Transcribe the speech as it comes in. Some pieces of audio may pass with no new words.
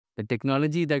The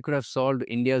technology that could have solved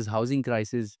India's housing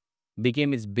crisis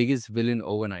became its biggest villain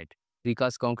overnight.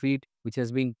 Precast concrete, which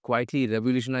has been quietly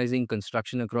revolutionizing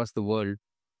construction across the world,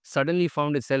 suddenly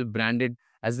found itself branded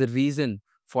as the reason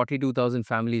 42,000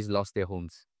 families lost their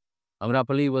homes.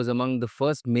 Amrapali was among the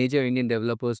first major Indian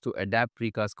developers to adapt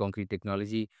precast concrete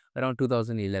technology around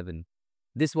 2011.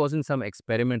 This wasn't some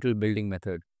experimental building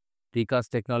method. Precast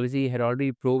technology had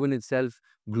already proven itself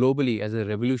globally as a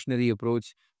revolutionary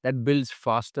approach that builds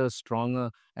faster, stronger,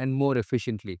 and more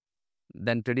efficiently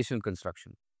than traditional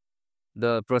construction.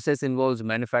 The process involves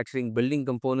manufacturing building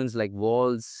components like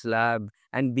walls, slab,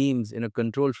 and beams in a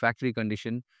controlled factory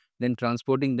condition, then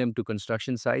transporting them to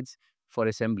construction sites for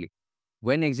assembly.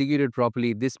 When executed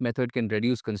properly, this method can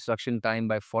reduce construction time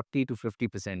by 40 to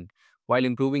 50% while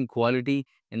improving quality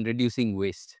and reducing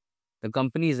waste. The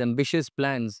company's ambitious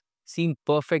plans seem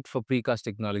perfect for precast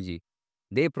technology.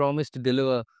 They promise to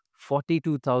deliver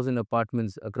 42,000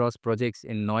 apartments across projects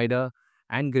in Noida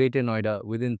and Greater Noida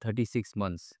within 36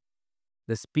 months.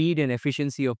 The speed and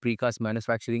efficiency of precast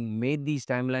manufacturing made these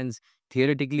timelines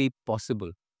theoretically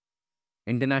possible.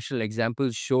 International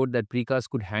examples showed that precast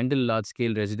could handle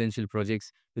large-scale residential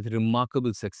projects with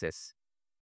remarkable success.